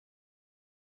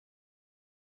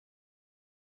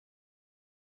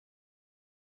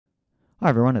Hi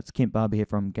everyone, it's Kent Barber here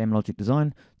from Game Logic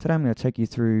Design. Today I'm going to take you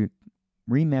through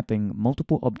remapping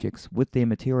multiple objects with their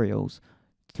materials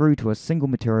through to a single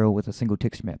material with a single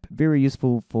texture map. Very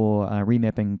useful for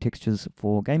remapping textures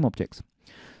for game objects.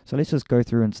 So let's just go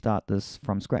through and start this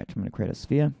from scratch. I'm going to create a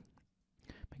sphere,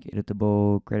 make it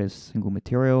editable, create a single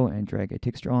material and drag a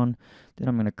texture on. Then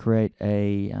I'm going to create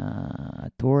a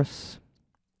torus,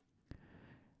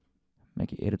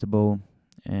 make it editable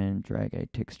and drag a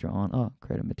texture on.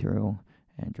 Create a material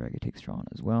and drag a texture on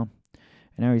as well.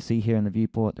 And now you see here in the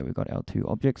viewport that we've got our two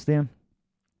objects there.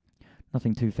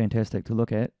 Nothing too fantastic to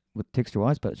look at with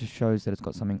texture-wise, but it just shows that it's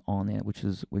got something on there, which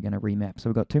is we're going to remap. So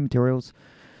we've got two materials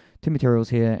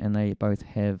here, and they both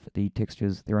have the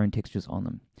textures, their own textures on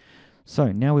them.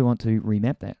 So now we want to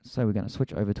remap that. So we're going to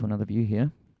switch over to another view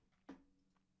here.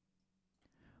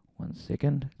 1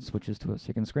 second, it switches to a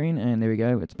second screen, and there we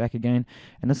go, it's back again.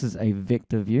 And this is a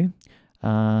vector view. We're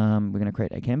going to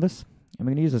create a canvas. And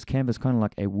we're going to use this canvas kind of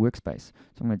like a workspace.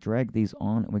 So I'm going to drag these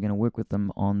on, and we're going to work with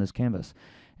them on this canvas.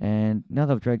 And now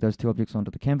that I've dragged those two objects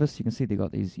onto the canvas, you can see they've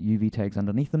got these UV tags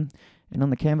underneath them. And on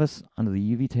the canvas, under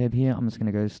the UV tab here, I'm just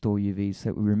going to go store UVs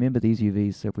so we remember these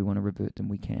UVs, so if we want to revert them,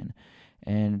 we can.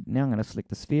 And now I'm going to select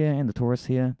the sphere and the torus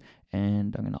here,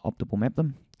 and I'm going to optimal map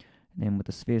them. And then with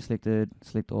the sphere selected,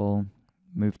 select all,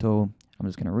 move tool, I'm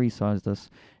just going to resize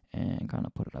this and kind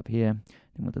of put it up here.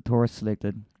 Then with the torus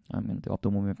selected, I'm going to do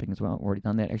optimal mapping as well. I've already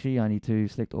done that. Actually, I need to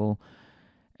select all.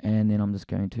 And then I'm just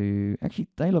going to... Actually,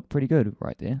 they look pretty good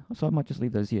right there. So I might just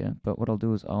leave those here. But what I'll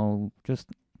do is I'll just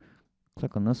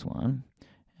click on this one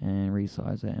and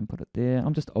resize it and put it there.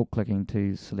 I'm just alt-clicking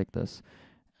to select this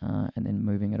and then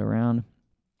moving it around.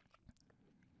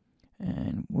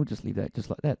 And we'll just leave that just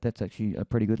like that. That's actually a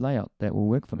pretty good layout. That will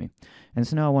work for me. And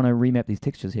so now I want to remap these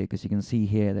textures here, because you can see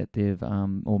here that they've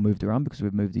all moved around because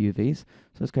we've moved the UVs.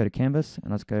 So let's go to canvas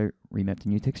and let's go remap the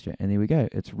new texture. And there we go.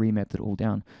 It's remapped it all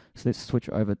down. So let's switch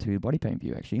over to body paint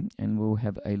view actually, and we'll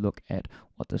have a look at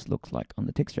what this looks like on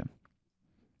the texture.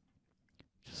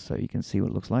 Just so you can see what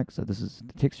it looks like. So this is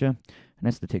the texture, and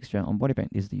that's the texture on body paint.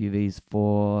 There's the UVs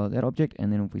for that object,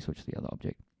 and then if we switch to the other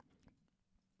object,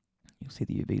 you'll see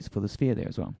the UVs for the sphere there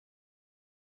as well.